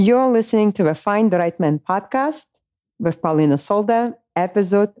You're listening to the Find the Right Man podcast with Paulina Solda,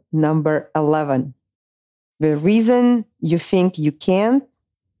 episode number 11. The reason you think you can't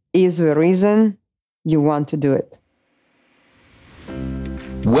is the reason you want to do it.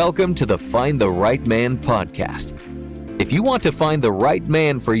 Welcome to the Find the Right Man podcast. If you want to find the right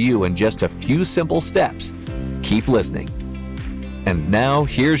man for you in just a few simple steps, keep listening. And now,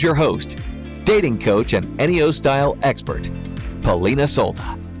 here's your host, dating coach and NEO style expert, Paulina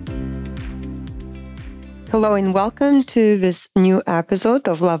Solda. Hello and welcome to this new episode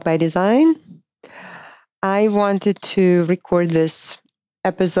of Love by Design. I wanted to record this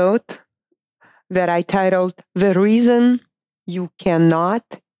episode that I titled The Reason You Cannot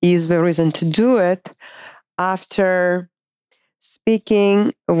is the Reason to Do It, after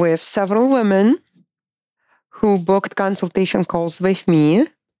speaking with several women who booked consultation calls with me.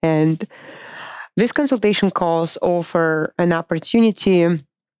 And these consultation calls offer an opportunity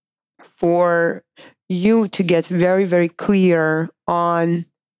for you to get very, very clear on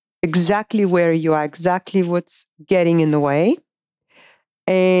exactly where you are, exactly what's getting in the way,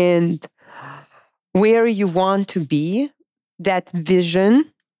 and where you want to be, that vision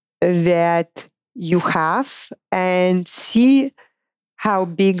that you have, and see how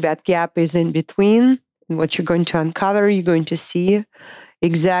big that gap is in between. And what you're going to uncover, you're going to see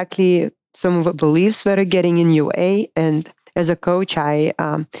exactly some of the beliefs that are getting in your way. And as a coach, I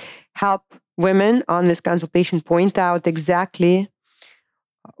help women on this consultation point out exactly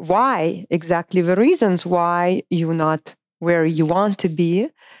the reasons why you're not where you want to be,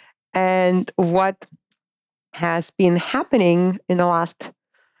 and what has been happening in the last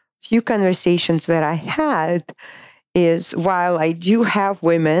few conversations that I had is, while I do have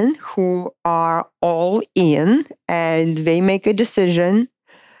women who are all in and they make a decision,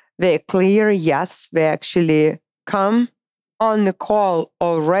 they're clear, yes, they actually come on the call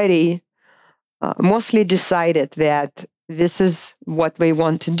already mostly decided that this is what they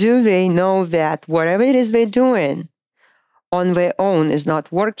want to do. They know that whatever it is they're doing on their own is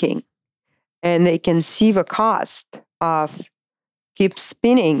not working. And they can see the cost of keep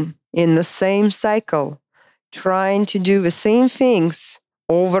spinning in the same cycle, trying to do the same things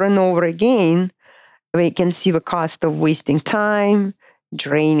over and over again. They can see the cost of wasting time,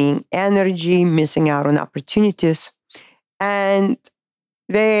 draining energy, missing out on opportunities. And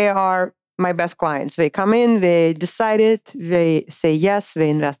they are my best clients. They come in, they decide it, they say yes, they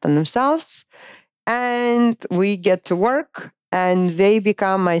invest in themselves, and we get to work, and they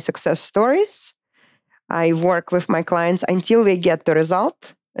become my success stories. I work with my clients until they get the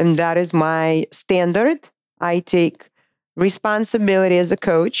result, and that is my standard. I take responsibility as a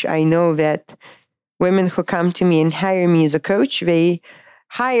coach. I know that women who come to me and hire me as a coach, they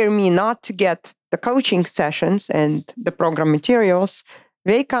hire me not to get the coaching sessions and the program materials.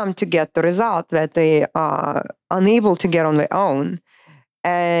 They come to get the result that they are unable to get on their own.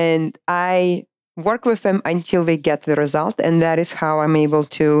 And I work with them until they get the result. And that is how I'm able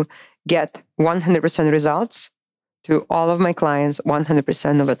to get 100% results to all of my clients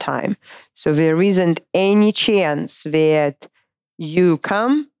 100% of the time. So there isn't any chance that you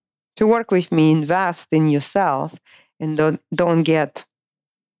come to work with me, invest in yourself, and don't get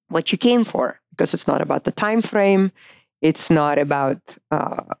what you came for, because it's not about the time frame. It's not about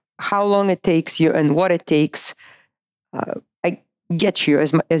how long it takes you and what it takes. I get you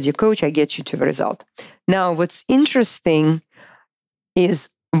as your coach, I get you to the result. Now, what's interesting is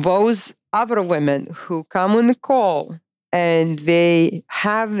those other women who come on the call and they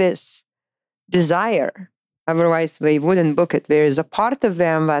have this desire, otherwise they wouldn't book it. There is a part of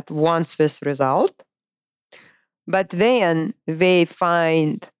them that wants this result, but then they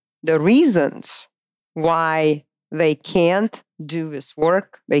find the reasons why they can't do this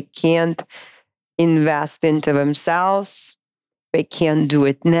work. They can't invest into themselves. They can't do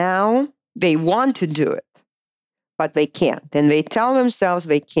it now. They want to do it, but they can't. And they tell themselves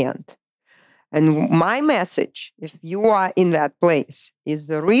they can't. And my message, if you are in that place, is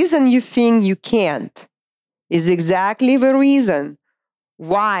the reason you think you can't is exactly the reason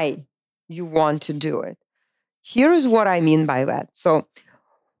why you want to do it. Here's what I mean by that. So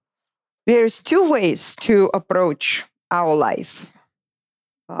there's two ways to approach our life.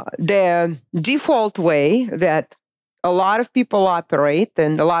 The default way that a lot of people operate,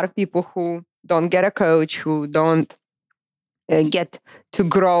 and a lot of people who don't get a coach, who don't get to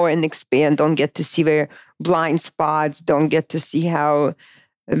grow and expand, don't get to see their blind spots, don't get to see how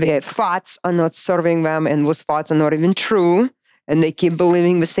their thoughts are not serving them, and those thoughts are not even true, and they keep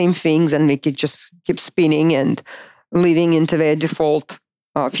believing the same things, and they could just keep spinning and living into their default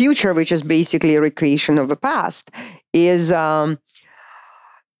future, which is basically a recreation of the past, is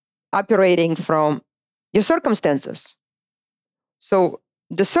operating from your circumstances. So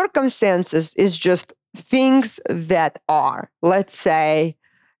the circumstances is just things that are. Let's say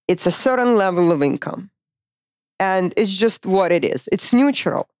it's a certain level of income, and it's just what it is. It's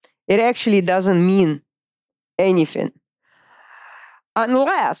neutral. It actually doesn't mean anything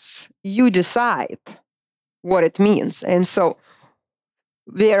unless you decide what it means. And so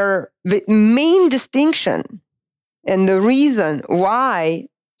the main distinction and the reason why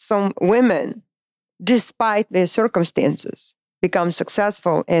some women, despite their circumstances, become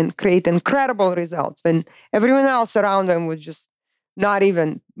successful and create incredible results when everyone else around them would just not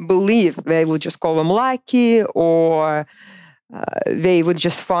even believe. They would just call them lucky, or they would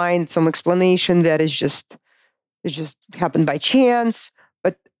just find some explanation that it just happened by chance.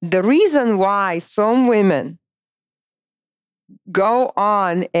 But the reason why some women go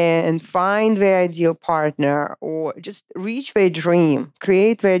on and find their ideal partner or just reach their dream,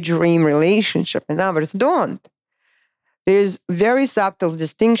 create their dream relationship, and others don't, there's very subtle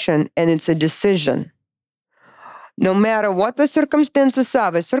distinction, and it's a decision. No matter what the circumstances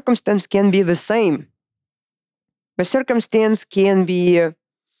are, the circumstance can be the same. The circumstance can be,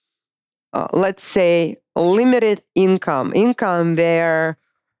 let's say, limited income where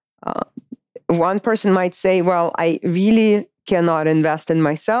one person might say, well, I really cannot invest in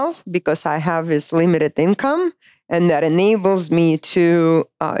myself because I have this limited income, and that enables me to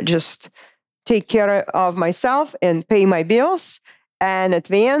just take care of myself and pay my bills. And at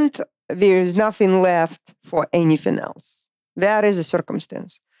the end, there's nothing left for anything else. That is a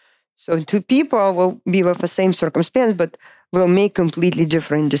circumstance. So two people will be with the same circumstance, but will make completely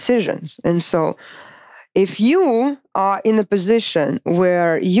different decisions. And so if you are in a position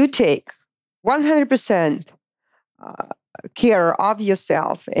where you take 100% care of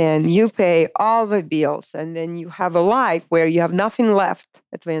yourself and you pay all the bills, and then you have a life where you have nothing left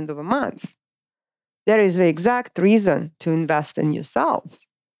at the end of a month, that is the exact reason to invest in yourself.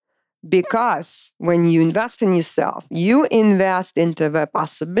 Because when you invest in yourself, you invest into the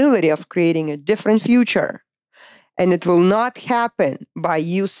possibility of creating a different future. And it will not happen by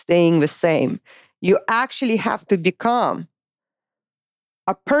you staying the same. You actually have to become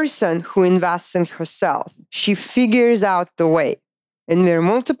a person who invests in herself. She figures out the way. And there are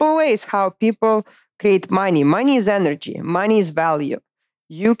multiple ways how people create money. Money is energy. Money is value.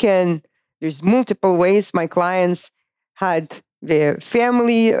 There's multiple ways. My clients had their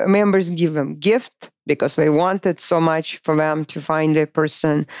family members give them gift because they wanted so much for them to find a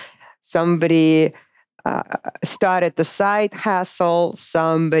person. Somebody started a side hustle.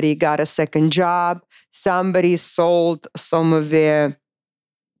 Somebody got a second job. Somebody sold some of their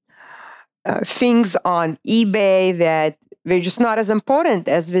things on eBay that they're just not as important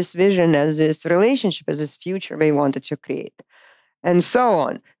as this vision, as this relationship, as this future they wanted to create. And so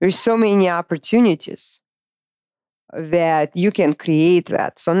on. There's so many opportunities that you can create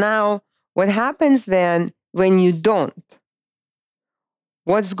that. So now, what happens then when you don't?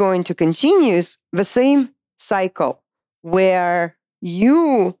 What's going to continue is the same cycle where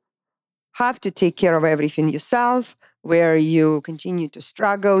you have to take care of everything yourself, where you continue to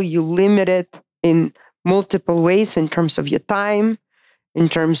struggle, you limit it in multiple ways in terms of your time, in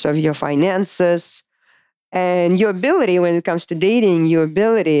terms of your finances, and your ability when it comes to dating, your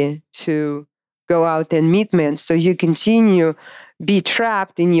ability to go out and meet men. So you continue be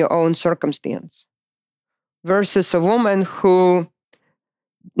trapped in your own circumstance versus a woman who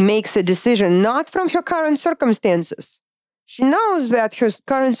makes a decision not from her current circumstances. She knows that her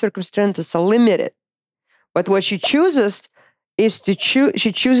current circumstances are limited, but what she chooses is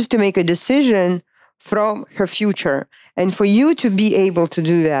she chooses to make a decision from her future. And for you to be able to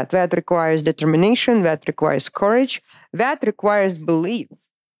do that, that requires determination, that requires courage, that requires belief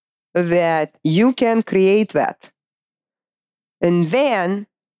that you can create that. And then,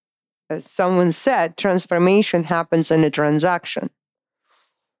 as someone said, transformation happens in a transaction.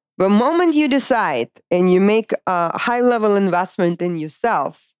 The moment you decide and you make a high-level investment in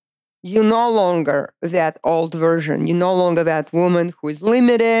yourself, you're no longer that old version. You're no longer that woman who is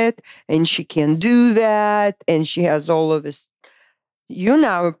limited and she can't do that and she has all of this. You're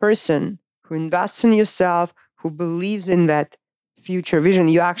now a person who invests in yourself, who believes in that future vision.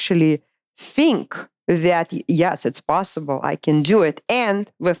 You actually think that, yes, it's possible. I can do it.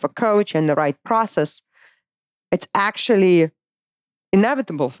 And with a coach and the right process, it's actually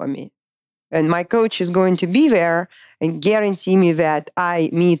inevitable for me. And my coach is going to be there and guarantee me that I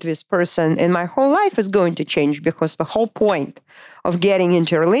meet this person and my whole life is going to change, because the whole point of getting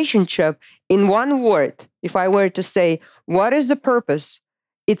into a relationship, in one word, if I were to say, what is the purpose?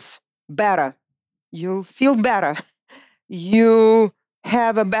 It's better. You feel better. You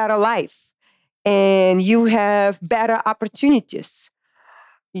have a better life and you have better opportunities.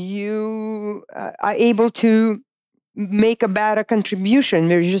 You are able to make a better contribution.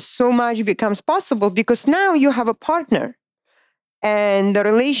 There's just so much becomes possible because now you have a partner. And the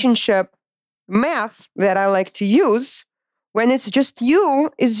relationship math that I like to use when it's just you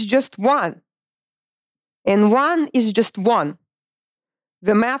is just one. And one is just one.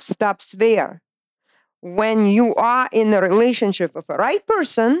 The math stops there. When you are in a relationship with a right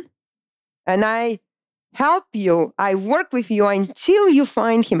person, and I help you, I work with you until you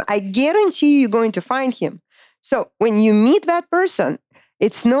find him, I guarantee you're going to find him. So when you meet that person,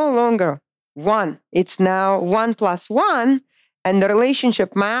 it's no longer one. It's now 1 + 1. And the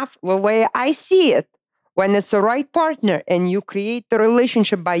relationship math, the way I see it, when it's a right partner and you create the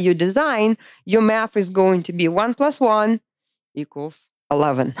relationship by your design, your math is going to be 1 + 1 =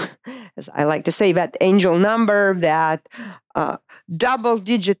 11. As I like to say, that angel number, that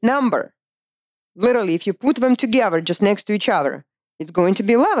double-digit number. Literally, if you put them together just next to each other, it's going to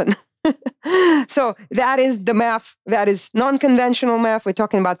be 11. So that is the math. That is non-conventional math. We're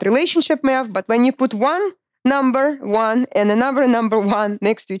talking about relationship math. But when you put one number 1 and another number 1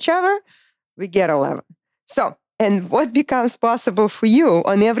 next to each other, we get 11. So, and what becomes possible for you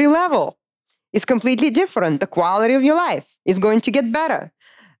on every level is completely different. The quality of your life is going to get better.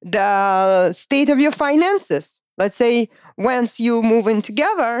 The state of your finances. Let's say once you move in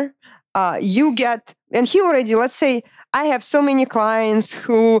together, you get, and he already, let's say, I have so many clients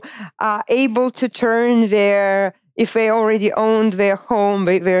who are able to turn their, if they already owned their home,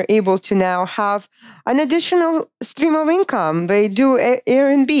 they're able to now have an additional stream of income. They do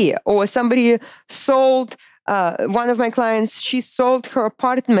Airbnb, or somebody sold, one of my clients, she sold her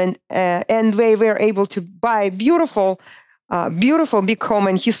apartment and they were able to buy beautiful big home,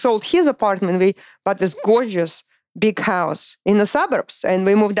 and he sold his apartment. They bought this gorgeous big house in the suburbs, and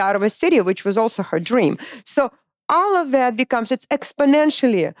we moved out of a city, which was also her dream. So all of that becomes, it's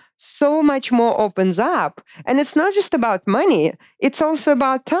exponentially so much more opens up. And it's not just about money, it's also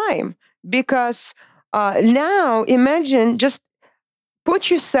about time. Because now imagine, just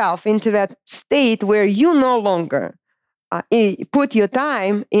put yourself into that state where you no longer put your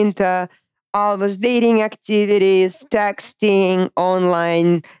time into all those dating activities, texting,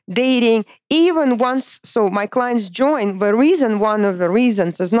 online dating, even once. So my clients join, one of the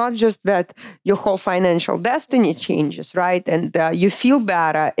reasons is not just that your whole financial destiny changes, right? And you feel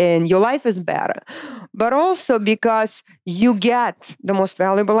better and your life is better, but also because you get the most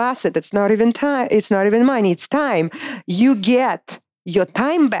valuable asset. It's not even time. It's not even money. It's time. You get your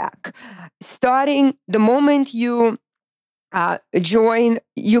time back. Starting the moment you join,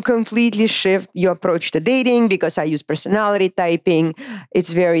 you completely shift your approach to dating, because I use personality typing.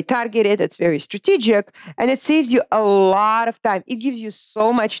 It's very targeted, it's very strategic, and it saves you a lot of time. It gives you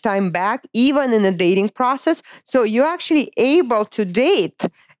so much time back, even in the dating process. So you're actually able to date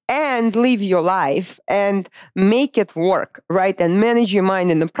and live your life and make it work, right? And manage your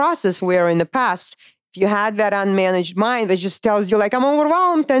mind in the process, where in the past, if you had that unmanaged mind that just tells you like, I'm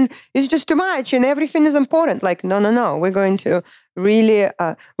overwhelmed and it's just too much and everything is important. Like, no. We're going to really,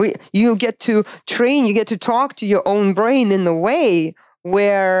 you get to train, you get to talk to your own brain in a way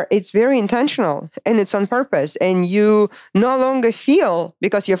where it's very intentional and it's on purpose. And you no longer feel,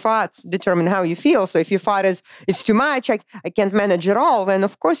 because your thoughts determine how you feel. So if your thought is, it's too much, I can't manage it all, then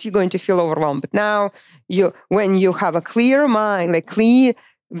of course you're going to feel overwhelmed. But now when you have a clear mind,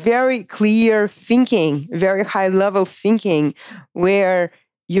 very clear thinking, very high level thinking, where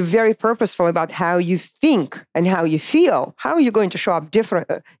you're very purposeful about how you think and how you feel, how you're going to show up different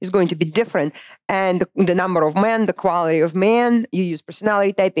is going to be different. And the number of men, the quality of man, you use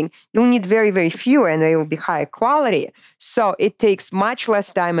personality typing, you'll need very, very few and they will be high quality. So it takes much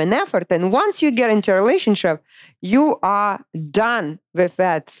less time and effort. And once you get into a relationship, you are done with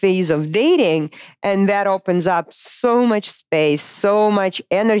that phase of dating. And that opens up so much space, so much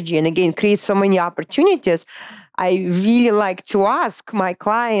energy, and again, creates so many opportunities. I really like to ask my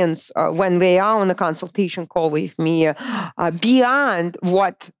clients when they are on a consultation call with me, beyond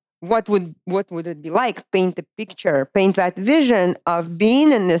what would it be like? Paint a picture, paint that vision of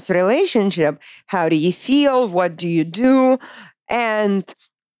being in this relationship. How do you feel? What do you do? And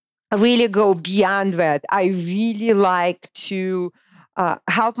really go beyond that. I really like to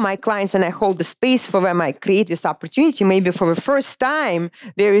help my clients, and I hold the space for them. I create this opportunity. Maybe for the first time,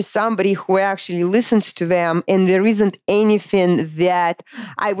 there is somebody who actually listens to them, and there isn't anything that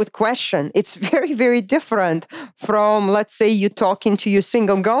I would question. It's very, very different from, let's say, you talking to your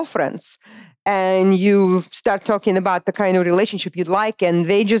single girlfriends. and you start talking about the kind of relationship you'd like, and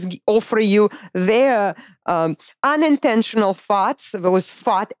they just offer you their unintentional thoughts, those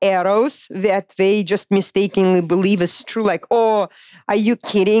thought arrows that they just mistakenly believe is true. Like, oh, are you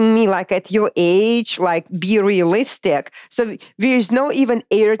kidding me? Like, at your age, like, be realistic. So there's no even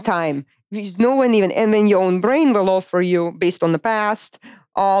airtime. There's no one even, and then your own brain will offer you, based on the past,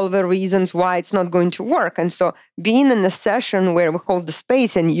 all the reasons why it's not going to work. And so being in a session where we hold the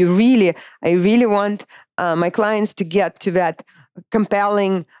space, and I really want my clients to get to that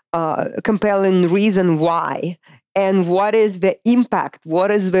compelling reason why, and what is the impact,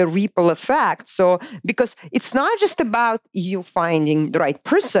 what is the ripple effect. So, because it's not just about you finding the right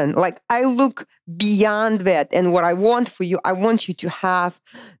person, like, I look beyond that. And what I want for you, I want you to have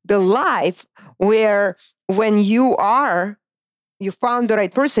the life where when you found the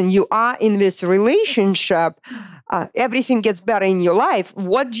right person, you are in this relationship, everything gets better in your life.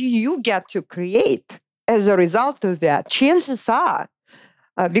 What do you get to create as a result of that? Chances are,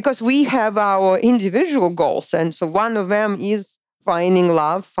 because we have our individual goals. And so one of them is finding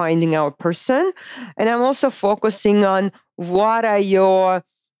love, finding our person. And I'm also focusing on what are your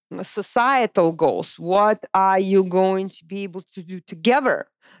societal goals? What are you going to be able to do together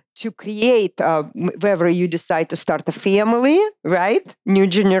to create, whether you decide to start a family, right? New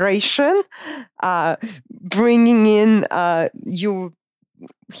generation, bringing in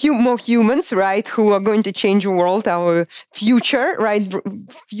more humans, right? Who are going to change the world, our future, right?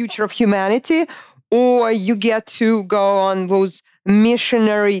 Future of humanity. Or you get to go on those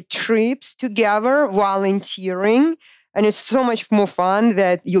missionary trips together, volunteering. And it's so much more fun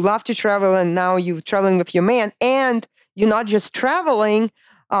that you love to travel, and now you're traveling with your man. And you're not just traveling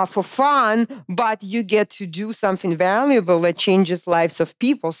for fun, but you get to do something valuable that changes lives of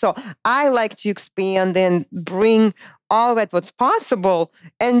people. So I like to expand and bring all that what's possible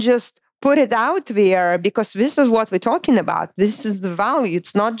and just put it out there, because this is what we're talking about. This is the value.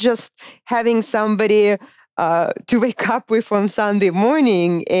 It's not just having somebody to wake up with on Sunday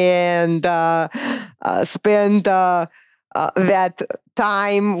morning and spend that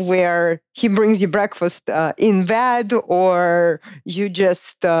time where he brings you breakfast in bed, or you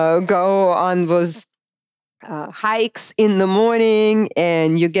just go on those hikes in the morning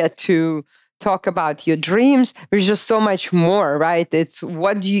and you get to talk about your dreams. There's just so much more, right? It's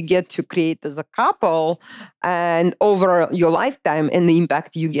what do you get to create as a couple and over your lifetime, and the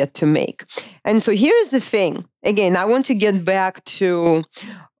impact you get to make. And so here's the thing. Again, I want to get back to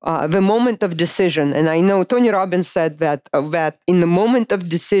the moment of decision. And I know Tony Robbins said that in the moment of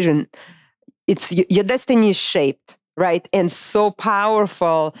decision, it's your destiny is shaped, right? And so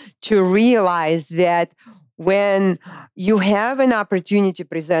powerful to realize that when you have an opportunity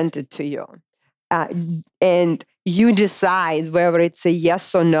presented to you, and you decide whether it's a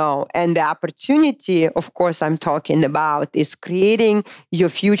yes or no. And the opportunity, of course, I'm talking about is creating your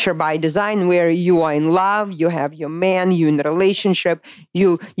future by design, where you are in love, you have your man, you're in a relationship,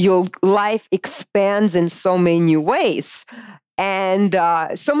 your life expands in so many ways. And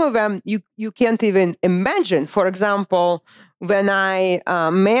some of them you can't even imagine. For example, when I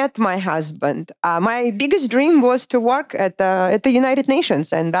met my husband, my biggest dream was to work at the United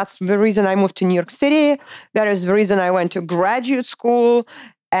Nations. And that's the reason I moved to New York City. That is the reason I went to graduate school.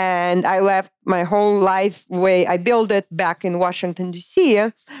 And I left my whole life way I built it back in Washington,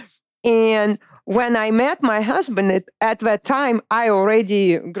 D.C. And when I met my husband, at that time, I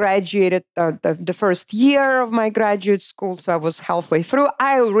already graduated the first year of my graduate school. So I was halfway through.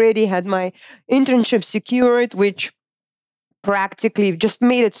 I already had my internship secured, which practically just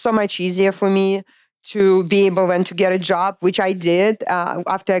made it so much easier for me to be able then to get a job, which I did.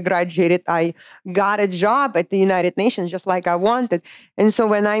 After I graduated, I got a job at the United Nations just like I wanted. And so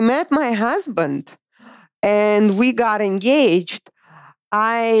when I met my husband and we got engaged,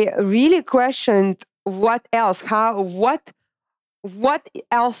 I really questioned what else, what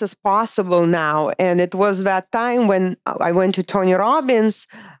else is possible now. And it was that time when I went to Tony Robbins,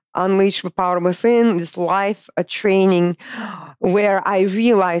 Unleash the Power Within, this life training, where I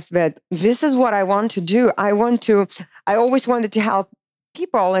realized that this is what I want to do. I always wanted to help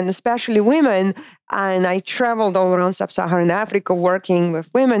people, and especially women. And I traveled all around sub-Saharan Africa working with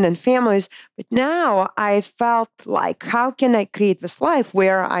women and families. But now I felt like, how can I create this life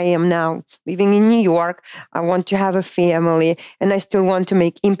where I am now living in New York? I want to have a family, and I still want to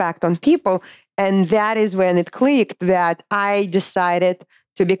make impact on people. And that is when it clicked that I decided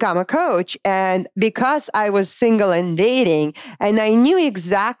to become a coach. And because I was single and dating, and I knew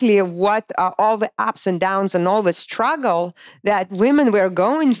exactly what all the ups and downs and all the struggle that women were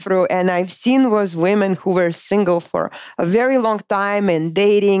going through. And I've seen was women who were single for a very long time and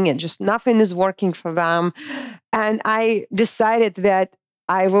dating, and just nothing is working for them. And I decided that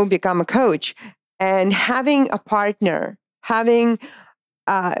I will become a coach. And having a partner, having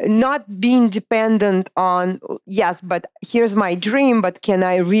not being dependent on, yes, but here's my dream, but can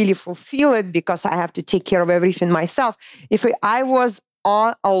I really fulfill it because I have to take care of everything myself? If I was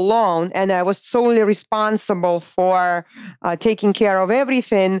all alone and I was solely responsible for taking care of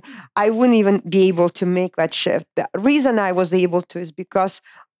everything, I wouldn't even be able to make that shift. The reason I was able to is because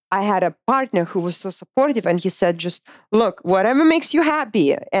I had a partner who was so supportive, and he said, just look, whatever makes you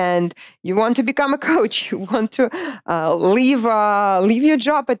happy, and you want to become a coach, you want to leave your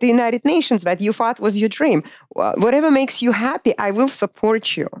job at the United Nations that you thought was your dream, whatever makes you happy, I will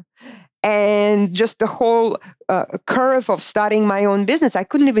support you. And just the whole curve of starting my own business, I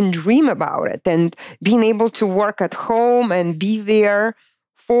couldn't even dream about it. And being able to work at home and be there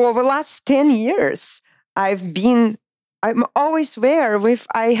for the last 10 years, I'm always there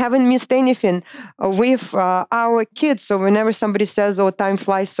I haven't missed anything with our kids. So whenever somebody says, oh, time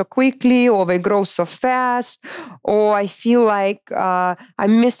flies so quickly, or they grow so fast, or I feel like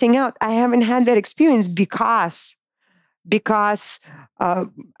I'm missing out, I haven't had that experience because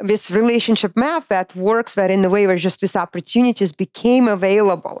this relationship map that works that in the way where just these opportunities became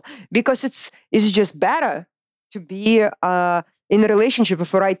available, because it's just better to be in a relationship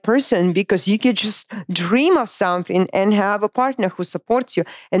with the right person, because you could just dream of something and have a partner who supports you.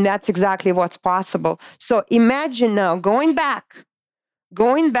 And that's exactly what's possible. So imagine now going back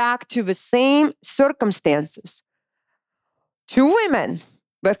to the same circumstances, two women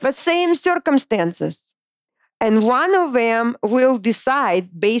with the same circumstances, and one of them will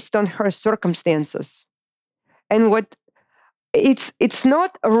decide based on her circumstances. And what it's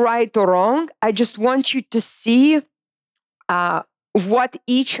not right or wrong. I just want you to see what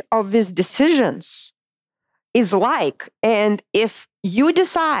each of these decisions is like. And if you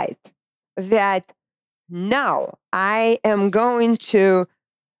decide that, no, I am going to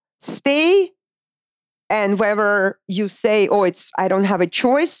stay, and whether you say, oh, I don't have a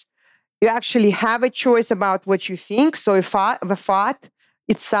choice, you actually have a choice about what you think. So if the thought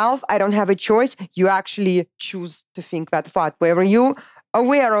itself, I don't have a choice, you actually choose to think that thought, whether you're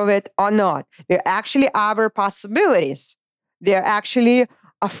aware of it or not. There are actually other possibilities. They're actually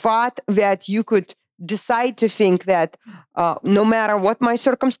a thought that you could decide to think that no matter what my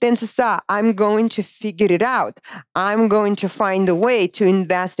circumstances are, I'm going to figure it out. I'm going to find a way to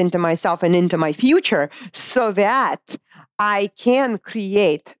invest into myself and into my future so that I can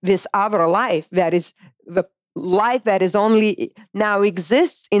create this other life that is the life that is only now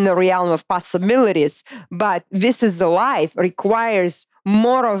exists in the realm of possibilities. But this is the life requires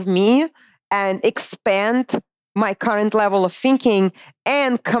more of me and expand my current level of thinking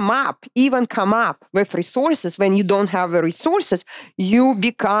and come up with resources. When you don't have the resources, you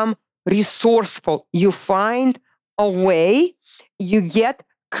become resourceful. You find a way, you get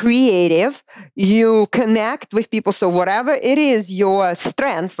creative, you connect with people. So whatever it is, your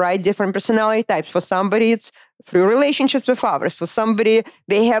strength, right? Different personality types. For somebody, it's through relationships with others. For somebody,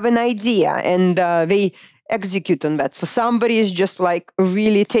 they have an idea and they execute on that. For somebody, it's just like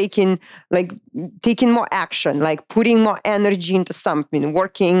really taking more action, like putting more energy into something,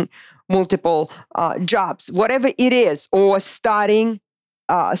 working multiple jobs, whatever it is, or starting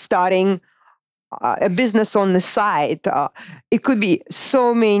a business on the side. It could be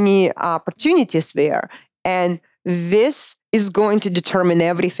so many opportunities there. And this is going to determine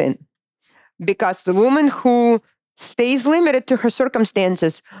everything. Because the woman who stays limited to her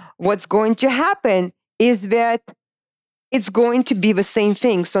circumstances, what's going to happen is that it's going to be the same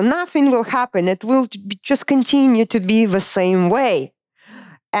thing. So nothing will happen. It will just continue to be the same way.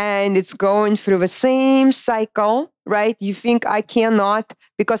 And it's going through the same cycle, right? You think I cannot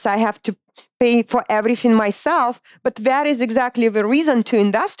because I have to pay for everything myself. But that is exactly the reason to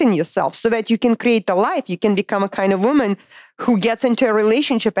invest in yourself so that you can create a life. You can become a kind of woman who gets into a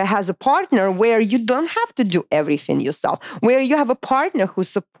relationship and has a partner where you don't have to do everything yourself, where you have a partner who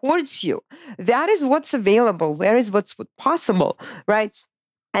supports you. That is what's available. Where is what's possible, right?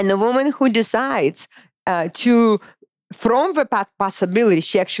 And the woman who decides from the possibility,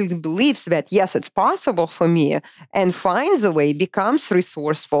 she actually believes that, yes, it's possible for me, and finds a way, becomes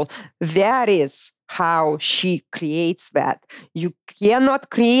resourceful. That is how she creates that. You cannot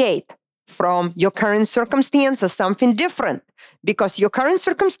create from your current circumstances something different, because your current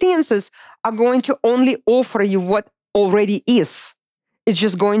circumstances are going to only offer you what already is. It's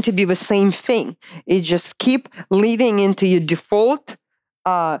just going to be the same thing. It just keep living into your default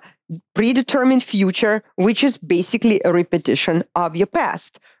predetermined future, which is basically a repetition of your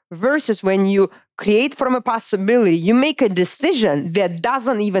past. Versus when you create from a possibility, you make a decision that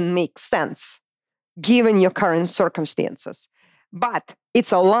doesn't even make sense given your current circumstances. But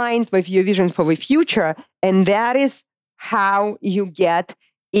it's aligned with your vision for the future, and that is how you get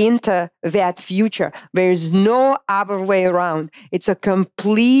into that future. There is no other way around. It's a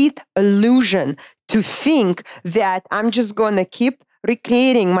complete illusion to think that I'm just going to keep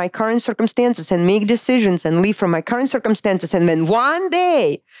recreating my current circumstances and make decisions and live from my current circumstances. And then one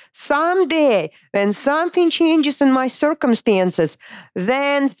day, someday, when something changes in my circumstances,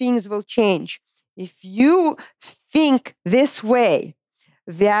 then things will change. If you think this way,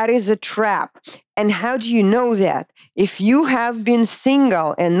 that is a trap. And how do you know that? If you have been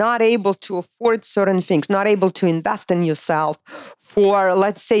single and not able to afford certain things, not able to invest in yourself for,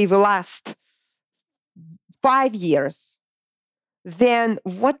 let's say, the last 5 years, then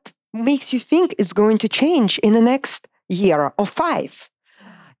what makes you think it's going to change in the next year or 5?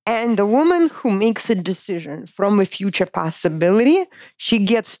 And the woman who makes a decision from a future possibility, she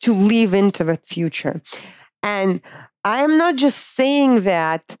gets to live into that future. And I am not just saying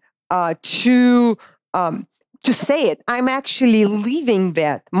that to say it. I'm actually living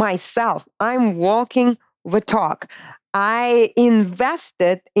that myself. I'm walking the talk. I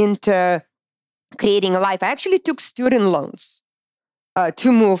invested into creating a life. I actually took student loans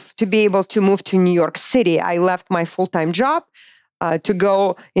to be able to move to New York City. I left my full-time job to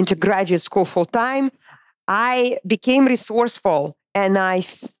go into graduate school full-time. I became resourceful, and I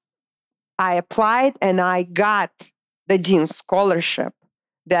applied, and I got the Dean's Scholarship.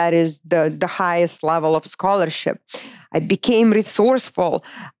 That is the highest level of scholarship. I became resourceful.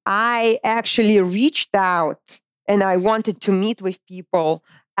 I actually reached out, and I wanted to meet with people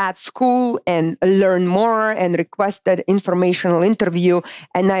at school and learn more, and requested informational interview.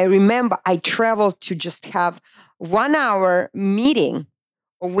 And I remember I traveled to just have 1 hour meeting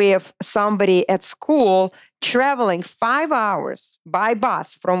with somebody at school, traveling 5 hours by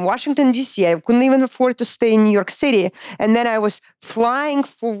bus from Washington, D.C. I couldn't even afford to stay in New York City. And then I was flying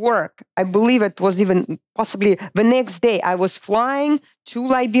for work. I believe it was even possibly the next day. I was flying to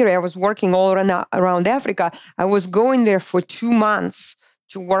Liberia. I was working all around Africa. I was going there for 2 months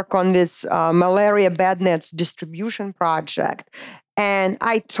to work on this malaria bed nets distribution project. And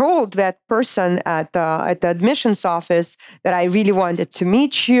I told that person at the admissions office that I really wanted to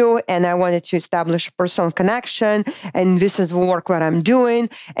meet you, and I wanted to establish a personal connection, and this is the work that I'm doing.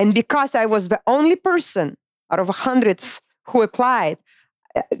 And because I was the only person out of hundreds who applied,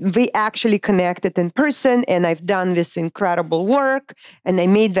 we actually connected in person, and I've done this incredible work, and I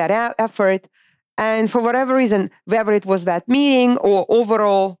made that effort. And for whatever reason, whether it was that meeting or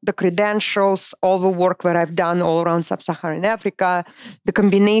overall the credentials, all the work that I've done all around Sub-Saharan Africa, the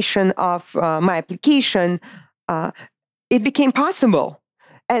combination of my application, it became possible.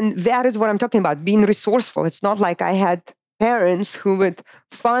 And that is what I'm talking about, being resourceful. It's not like I had parents who would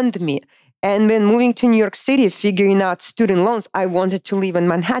fund me. And then moving to New York City, figuring out student loans, I wanted to live in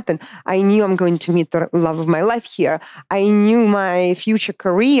Manhattan. I knew I'm going to meet the love of my life here. I knew my future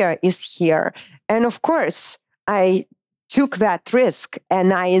career is here. And of course, I took that risk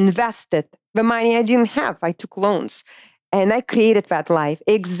and I invested the money I didn't have. I took loans and I created that life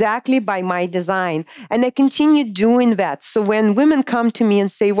exactly by my design. And I continue doing that. So when women come to me and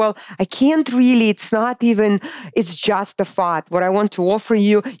say, well, I can't really, it's just a thought. What I want to offer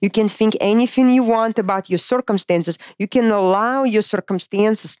you, you can think anything you want about your circumstances. You can allow your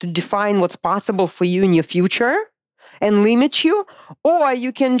circumstances to define what's possible for you in your future and limit you, or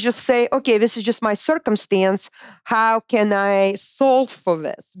you can just say, okay, this is just my circumstance. How can I solve for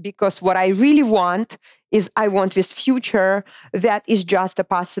this? Because what I really want is I want this future that is just a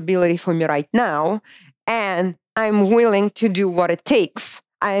possibility for me right now, and I'm willing to do what it takes.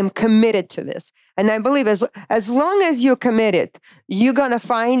 I am committed to this. And I believe as long as you're committed, you're going to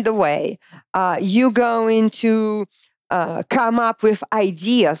find a way. You're going to come up with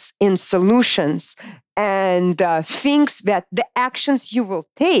ideas and solutions and things that the actions you will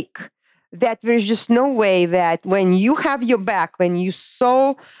take, that there's just no way that when you have your back, when you're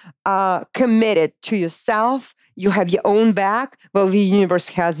so committed to yourself, you have your own back, well, the universe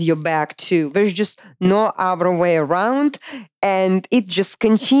has your back too. There's just no other way around. And it just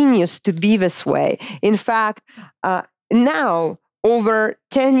continues to be this way. In fact, now, over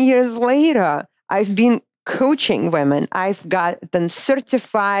 10 years later, I've been coaching women. I've gotten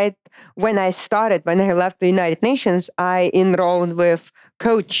certified. When I left the United Nations, I enrolled with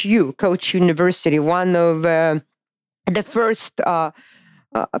Coach University, one of the first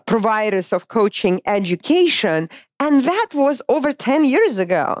providers of coaching education. And that was over 10 years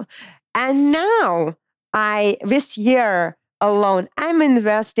ago. And now this year alone, I'm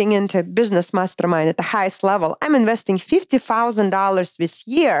investing into business mastermind at the highest level. I'm investing $50,000 this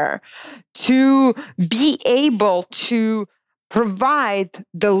year to be able to provide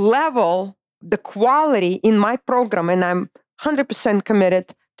the level, the quality in my program. And I'm 100%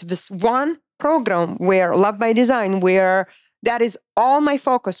 committed to this one program where Love by Design, where that is all my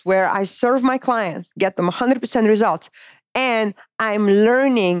focus, where I serve my clients, get them 100% results. And I'm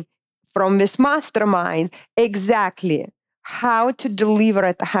learning from this mastermind exactly how to deliver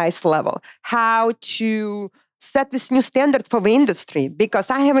at the highest level, how to set this new standard for the industry,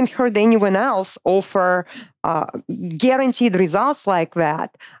 because I haven't heard anyone else offer guaranteed results like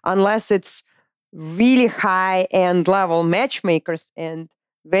that unless it's really high-end level matchmakers, and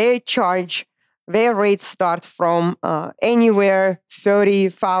their rates start from anywhere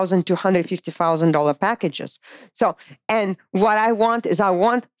 $30,000 to $150,000 packages. So, and what I want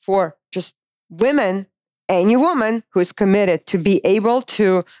for just women, any woman who is committed to be able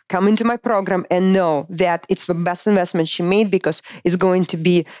to come into my program and know that it's the best investment she made, because it's going to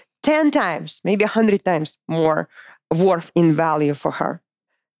be 10 times, maybe 100 times more worth in value for her.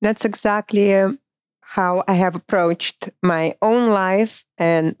 That's exactly how I have approached my own life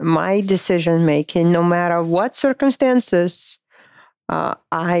and my decision making, no matter what circumstances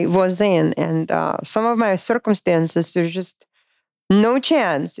I was in. And some of my circumstances, there's just no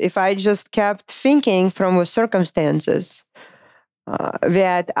chance, if I just kept thinking from the circumstances,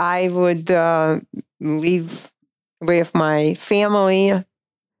 that I would live with my family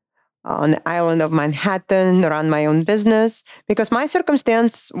on the island of Manhattan, run my own business, because my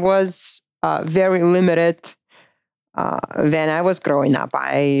circumstance was very limited when I was growing up.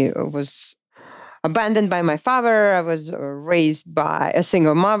 I was abandoned by my father. I was raised by a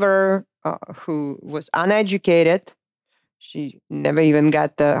single mother who was uneducated. She never even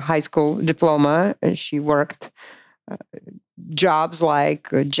got the high school diploma. She worked jobs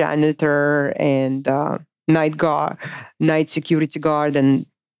like a janitor and night security guard and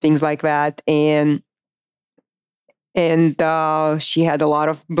things like that. And she had a lot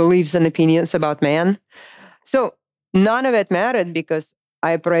of beliefs and opinions about men. So none of it mattered, because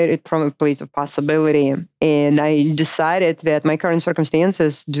I operated from a place of possibility. And I decided that my current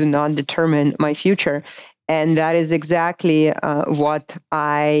circumstances do not determine my future. And that is exactly what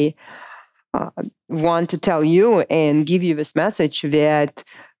I want to tell you and give you this message, that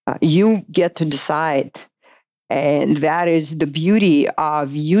you get to decide. And that is the beauty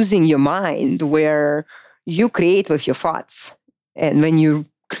of using your mind, where you create with your thoughts. And when you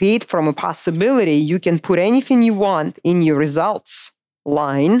create from a possibility, you can put anything you want in your results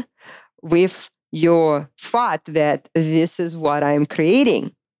line with your thought that this is what I'm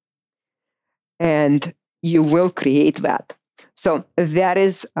creating. And you will create that. So that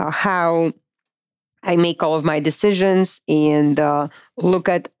is how I make all of my decisions, and look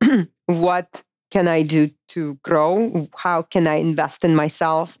at what can I do to grow? How can I invest in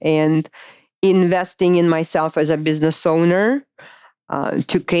myself? And investing in myself as a business owner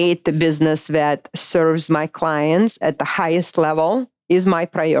to create the business that serves my clients at the highest level is my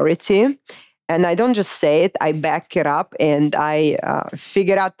priority. And I don't just say it, I back it up, and I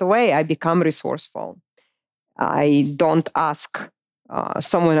figure out the way. I become resourceful. I don't ask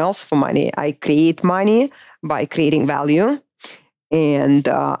someone else for money. I create money by creating value, and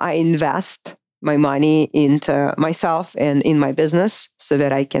I invest my money into myself and in my business so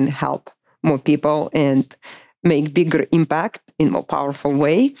that I can help more people and make bigger impact in a more powerful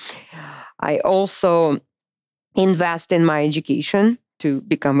way. I also invest in my education to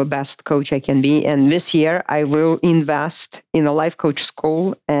become the best coach I can be. And this year I will invest in a life coach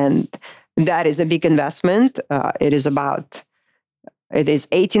school, and that is a big investment. It is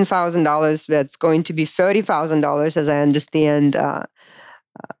 $18,000. That's going to be $30,000, as I understand.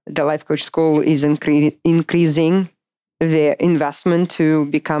 The life coach school is increasing the investment to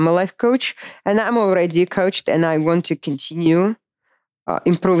become a life coach. And I'm already coached, and I want to continue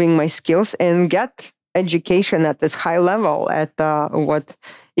improving my skills and get education at this high level at what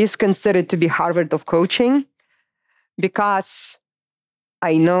is considered to be Harvard of coaching, because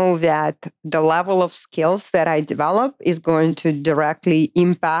I know that the level of skills that I develop is going to directly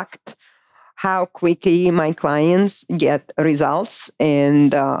impact how quickly my clients get results,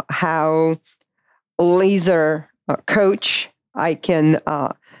 and how laser coach I can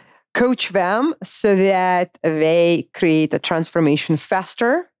coach them so that they create a transformation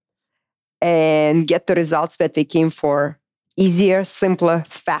faster and get the results that they came for easier, simpler,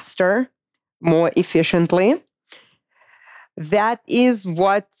 faster, more efficiently. That is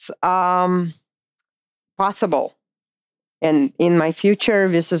what's possible. And in my future,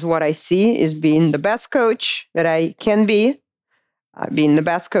 this is what I see is being the best coach that I can be, being the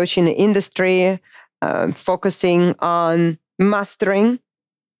best coach in the industry, focusing on mastering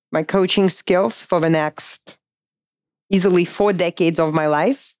my coaching skills for the next easily 4 decades of my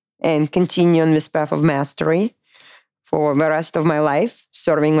life and continue on this path of mastery for the rest of my life,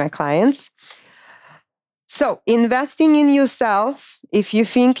 serving my clients. So investing in yourself, if you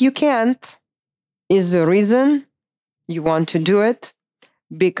think you can't, is the reason you want to do it,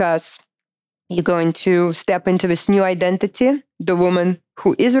 because you're going to step into this new identity, the woman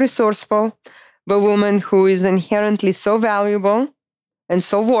who is resourceful, the woman who is inherently so valuable and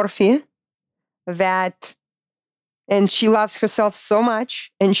so worthy that, and she loves herself so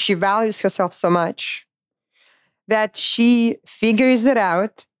much and she values herself so much that she figures it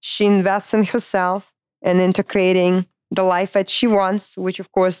out, she invests in herself and into creating the life that she wants, which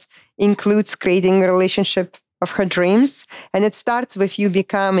of course includes creating a relationship of her dreams. And it starts with you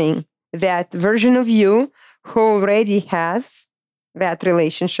becoming that version of you who already has that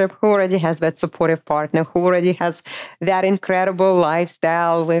relationship, who already has that supportive partner, who already has that incredible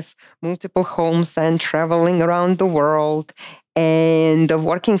lifestyle with multiple homes and traveling around the world and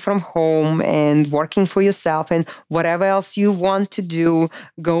working from home and working for yourself and whatever else you want to do,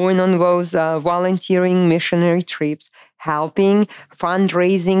 going on those volunteering missionary trips, helping,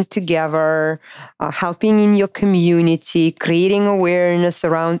 fundraising together, helping in your community, creating awareness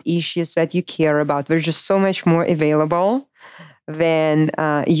around issues that you care about. There's just so much more available when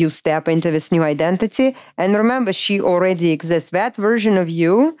you step into this new identity. And remember, she already exists. That version of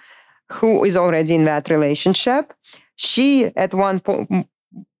you who is already in that relationship, she at one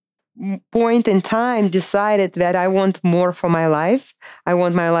point in time decided that I want more for my life. I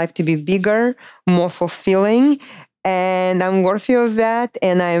want my life to be bigger, more fulfilling, and I'm worthy of that,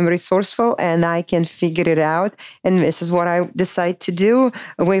 and I am resourceful, and I can figure it out. And this is what I decide to do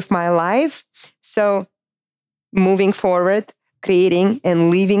with my life. So moving forward, creating and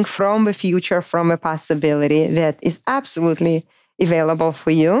living from the future, from a possibility that is absolutely available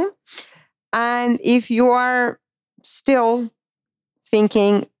for you. And if you are still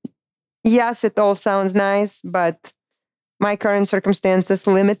thinking, yes, it all sounds nice, but my current circumstances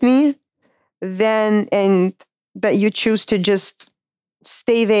limit me, then, and that you choose to just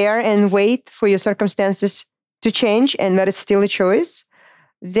stay there and wait for your circumstances to change, and that is still a choice,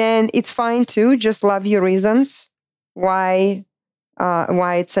 then it's fine too. Just love your reasons why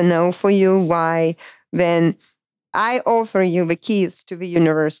it's a no for you, why then I offer you the keys to the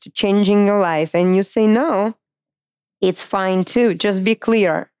universe, to changing your life, and you say no, it's fine too. Just be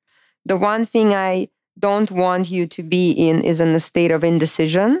clear. The one thing I don't want you to be in is in a state of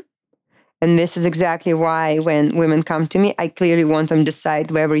indecision. And this is exactly why when women come to me, I clearly want them to decide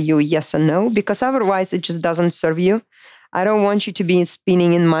whether you yes or no, because otherwise it just doesn't serve you. I don't want you to be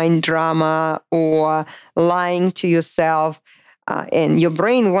spinning in mind drama or lying to yourself. And your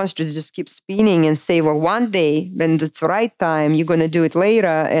brain wants to just keep spinning and say, well, one day when it's the right time, you're going to do it later.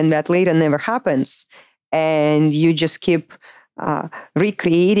 And that later never happens. And you just keep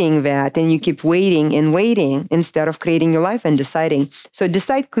recreating that, and you keep waiting and waiting instead of creating your life and deciding. So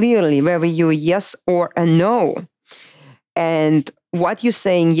decide clearly whether you're yes or a no. And what you're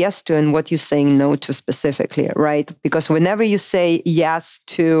saying yes to and what you're saying no to specifically, right? Because whenever you say yes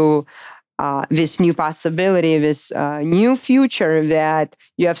to this new possibility, this new future that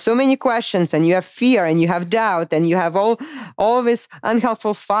you have so many questions and you have fear and you have doubt and you have all these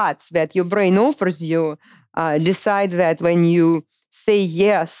unhelpful thoughts that your brain offers you, decide that when you say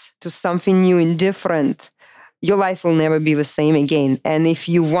yes to something new and different, your life will never be the same again. And if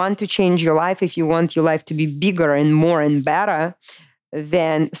you want to change your life, if you want your life to be bigger and more and better,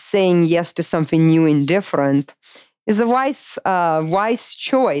 then saying yes to something new and different is a wise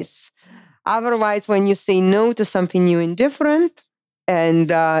choice. Otherwise, when you say no to something new and different,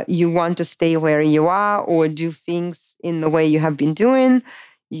 and you want to stay where you are or do things in the way you have been doing,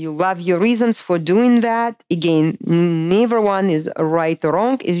 you love your reasons for doing that. Again, neither one is right or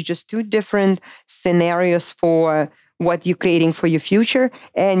wrong. It's just two different scenarios for what you're creating for your future.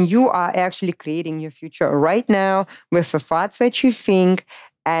 And you are actually creating your future right now with the thoughts that you think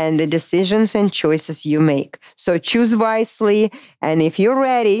and the decisions and choices you make. So choose wisely. And if you're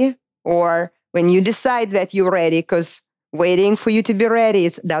ready, or when you decide that you're ready, because waiting for you to be ready,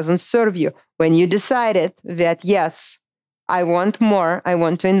 it doesn't serve you. When you decided that, yes, I want more, I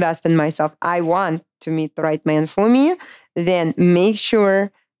want to invest in myself, I want to meet the right man for me, then make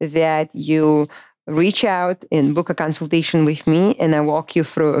sure that you reach out and book a consultation with me, and I walk you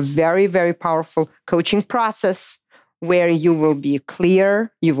through a very, very powerful coaching process where you will be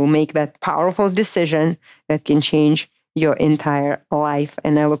clear, you will make that powerful decision that can change your entire life.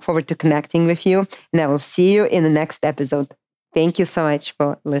 And I look forward to connecting with you, and I will see you in the next episode. Thank you so much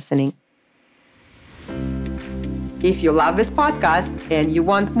for listening. If you love this podcast and you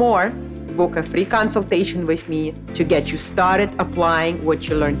want more, book a free consultation with me to get you started applying what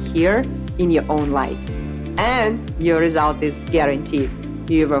you learn here in your own life. And your result is guaranteed.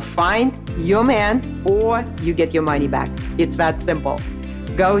 You either find your man or you get your money back. It's that simple.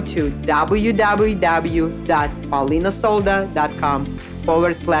 Go to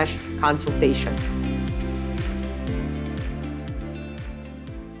www.paulinasolda.com/consultation.